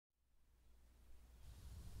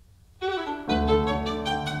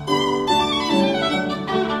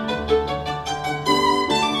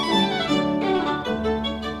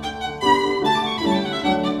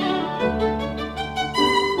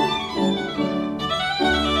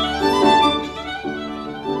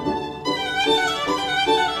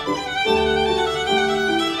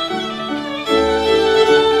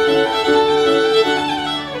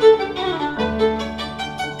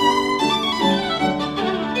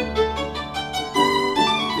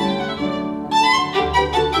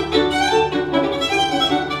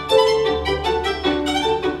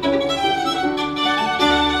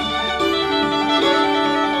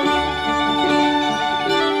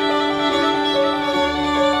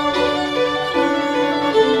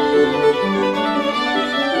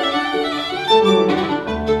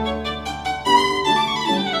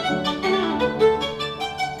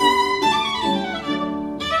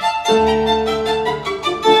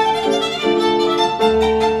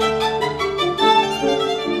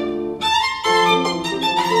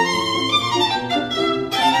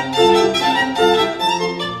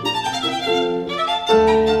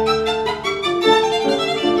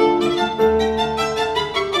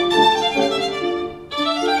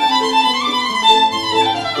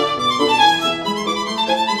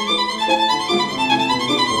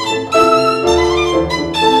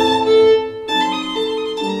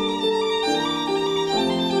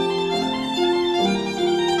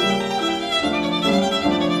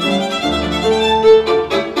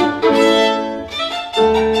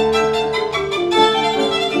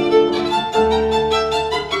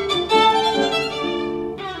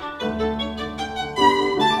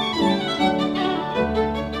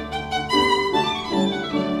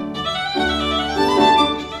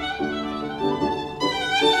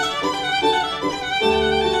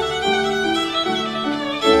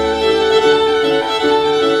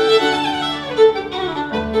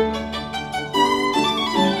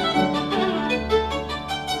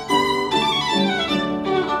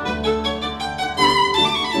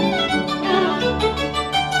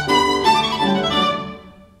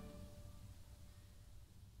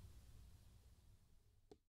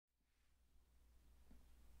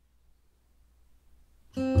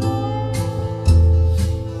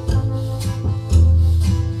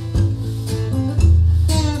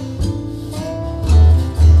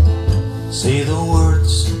Say the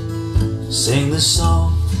words, sing the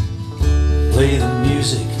song, play the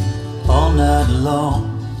music all night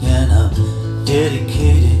long, and I'm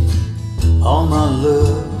dedicating all my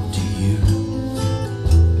love to you.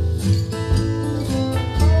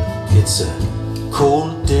 It's a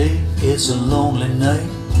cold day, it's a lonely night,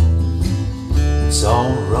 it's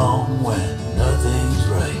all wrong when nothing's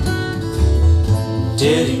right.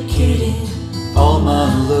 Dedicating all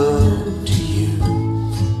my love to you.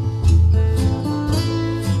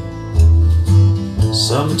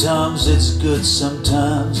 Sometimes it's good,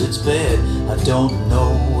 sometimes it's bad. I don't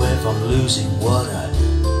know if I'm losing what I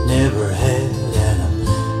never had, and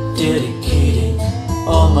I'm dedicating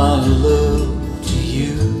all my love to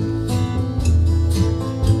you.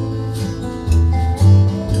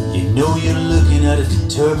 You know you're looking at a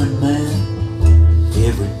determined man.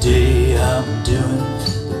 Every day I'm doing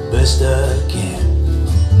the best I can.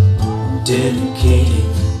 I'm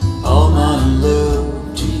dedicating all my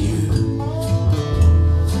love to you.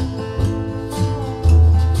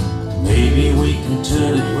 Maybe we can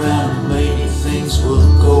turn it around, maybe things will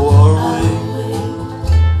go our way.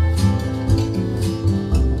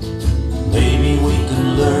 Maybe we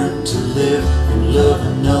can learn to live and love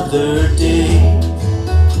another day.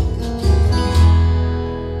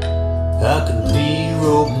 I can be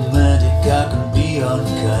romantic, I can be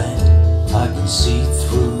unkind, I can see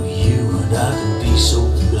through you and I can be so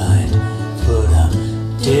blind, but I'm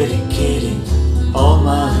dedicating all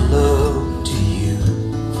my love to you.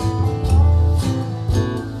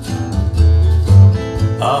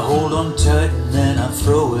 I hold on tight and then I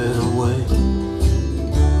throw it away.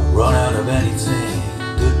 I run out of anything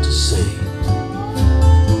good to say.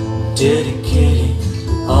 Dedicating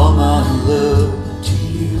all my love to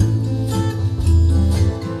you.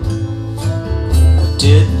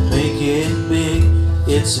 Didn't make it big,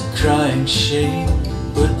 it's a crying shame,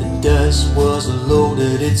 but the dice was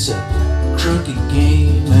loaded, it's a crooked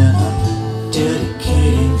game, and I'm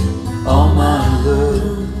dedicating all my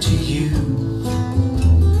love to you.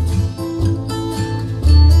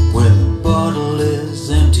 When the bottle is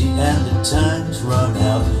empty and the time's run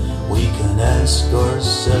out, we can ask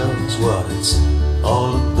ourselves what it's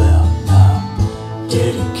all about. Now,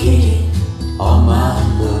 dedicating all my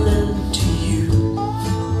love to you.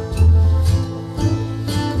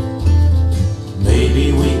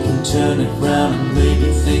 Maybe we can turn it round and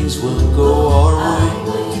maybe things will go our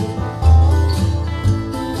way.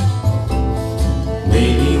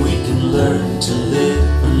 Maybe we can learn to live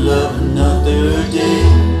and love another day.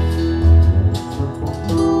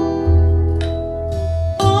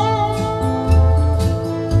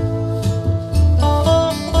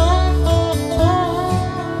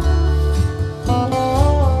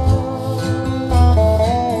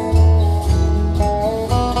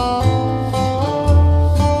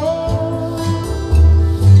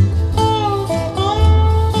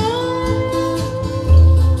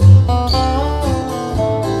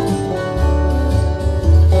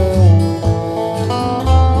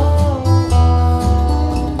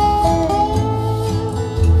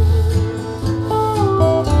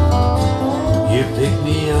 You pick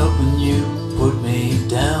me up when you put me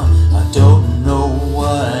down. I don't know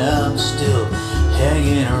why I'm still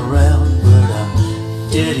hanging around, but I'm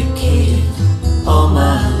dedicating all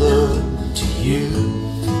my love to you.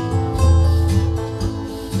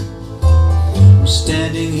 I'm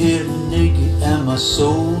standing here naked and my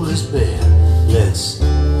soul is bare. Let's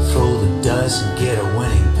throw the dice and get a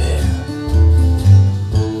winning pair.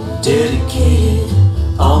 I'm dedicating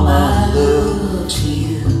all my love to you.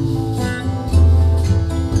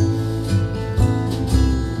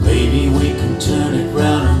 Maybe we can turn it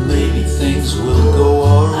round and maybe things will go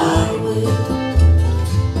our way.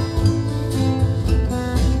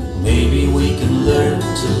 Maybe we can learn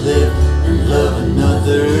to live and love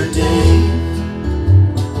another day.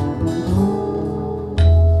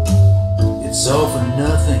 It's all for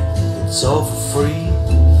nothing, it's all for free.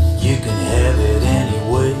 You can have it any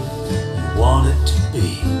way you want it to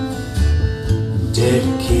be. I'm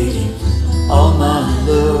dedicating all my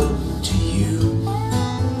love to you.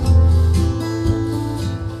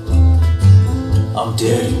 I'm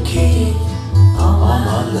dedicating all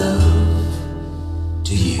my love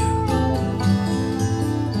to you.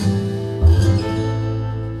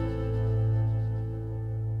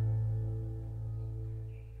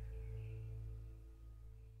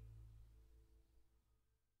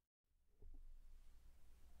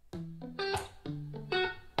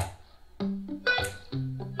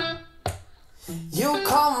 You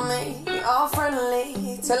call me all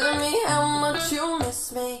friendly, telling me how much you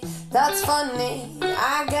miss me. That's funny,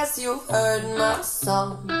 I guess you heard my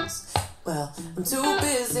songs. Well, I'm too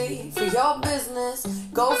busy for your business.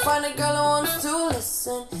 Go find a girl who wants to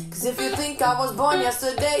listen. Cause if you think I was born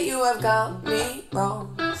yesterday, you have got me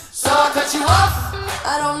wrong. So I cut you off.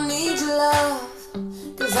 I don't need your love,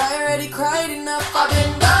 cause I already cried enough. I've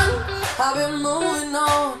been done, I've been moving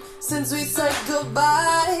on since we said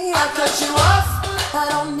goodbye. I cut you off. I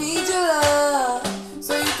don't need your love,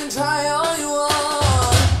 so you can try all you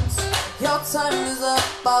want. Your time is up,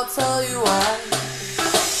 I'll tell you why.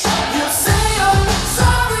 You say you're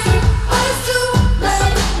sorry, but it's too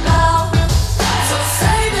late now. So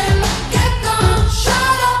save it, get gone,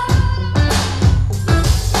 shut up.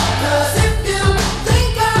 Cause if you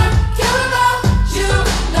think I care about you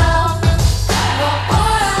now, well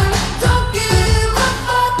boy, I don't give a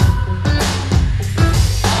fuck.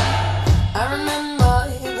 I remember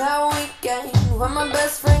that weekend when my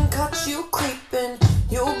best friend caught you creeping.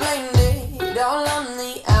 You blamed it all on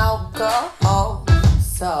the alcohol.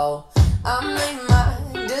 So I made my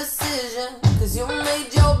decision, cause you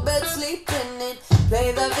made your bed, sleep in it.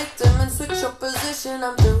 Play the victim and switch your position.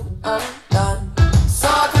 I'm through, I'm done. So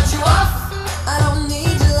I cut you off. I don't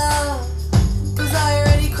need your love, cause I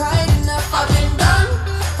already cried enough. I've been done,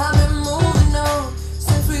 I've been moving on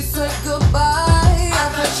since we said goodbye.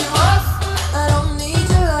 I cut you off. I don't need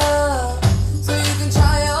your love, so you can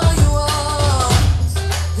try all you want.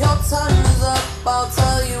 Your time is up, I'll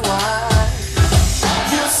tell you why.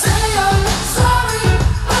 You say you're sorry,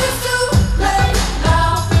 but it's too late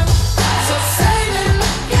now. So save it,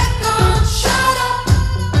 get gone, shut up.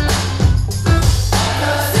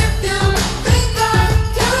 Cause if you think I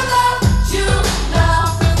care about you now,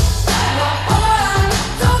 well boy, I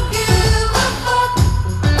don't give a fuck.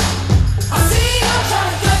 I see you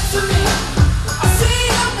trying to get to me, I see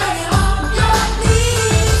you begging on your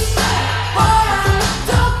knees. Boy, I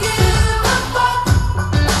don't give a fuck.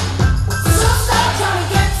 So stop trying to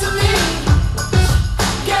get to me,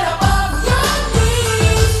 get up off your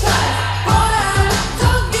knees. Boy, I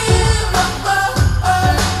don't give a fuck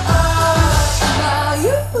about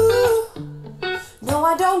you. No, I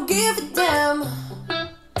don't give a damn.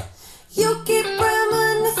 You keep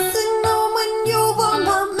reminiscing on when you were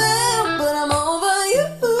my man, but I'm over you.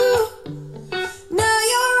 Now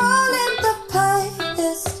you're all in the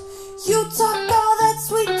past. You talk all that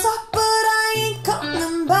sweet talk, but I ain't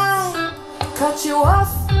coming back. Cut you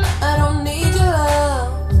off, I don't need your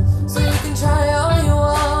love, so you can try all you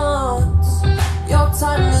want. Your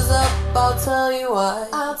time is up, I'll tell you why.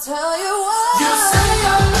 I'll tell you why. You say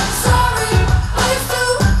you're sorry, but it's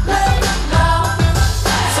too late now.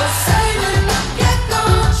 So save it, get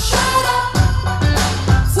gone, shut up.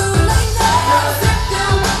 Too late now. Cause if you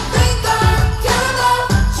think I care about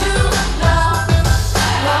you now,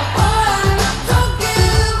 well boy, I don't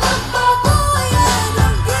give a fuck. Boy, I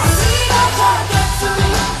don't give a fuck. I see you trying to get to me,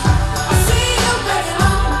 I see you begging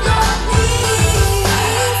on your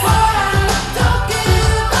knees. Boy, I don't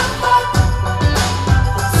give a fuck.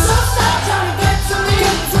 So stop trying to get to me,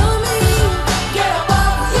 get up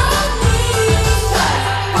off your knees.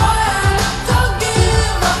 Boy, I don't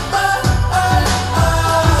give a fuck.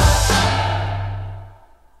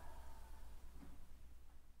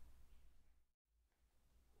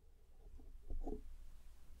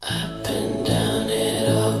 Up and down, it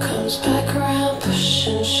all comes back around. Push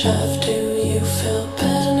and shove, do you feel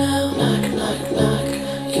better now? Knock, knock, knock,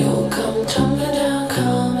 you'll come tumbling down.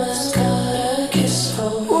 Karma's got a kiss for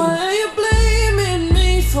you. Why are you blaming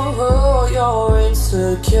me for all your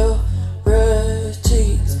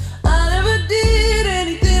insecurities? I never did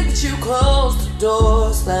anything, but you closed the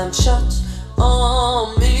door, slammed shut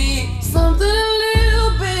on me. Something a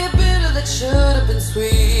little bit bitter that should have been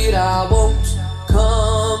sweet. I won't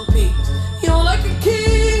compete. You're like a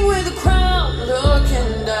king with a crown,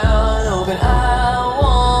 looking down, hoping I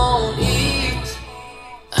won't eat.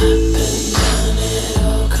 Up and down, it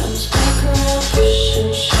all comes back around. Push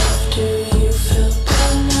and shove, do you feel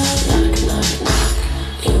better now? Knock, knock, knock,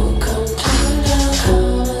 you'll come tumbling down.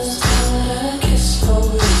 Karma's got a kiss for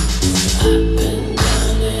you. Up and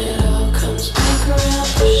down, it all comes back around.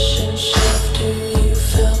 Push and shove, do you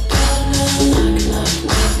feel better now? Knock, knock,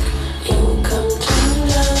 knock, you'll come tumbling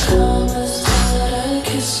down. Karma's got a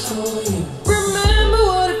kiss for you. Remember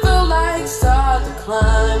what it felt like, start the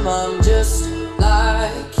climb. I'm just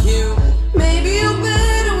like you. Maybe you're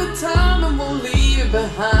better with time and won't leave it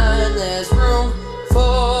behind. There's room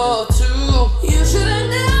for two. You should have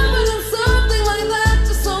never done something like that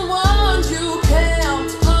to someone you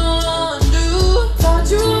can't undo. Thought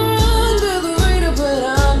you were under the radar, but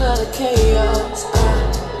under the chaos I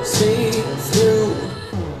see through.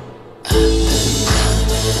 Up and down,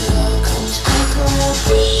 it all comes back around.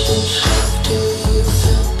 Push and shove, do you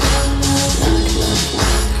feel better now?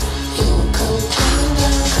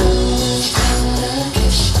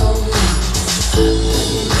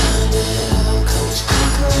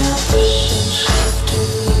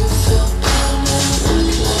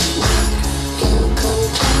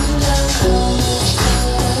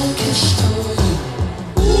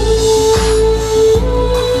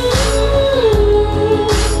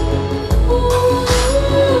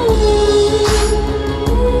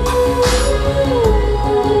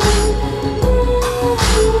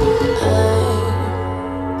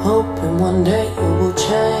 I'm hoping one day you will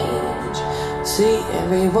change. See,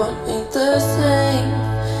 everyone ain't the same.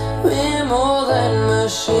 We're more than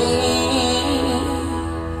machines.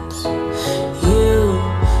 You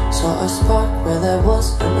saw a spark where there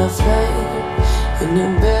wasn't a flame, and you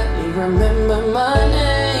barely remember my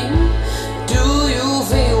name.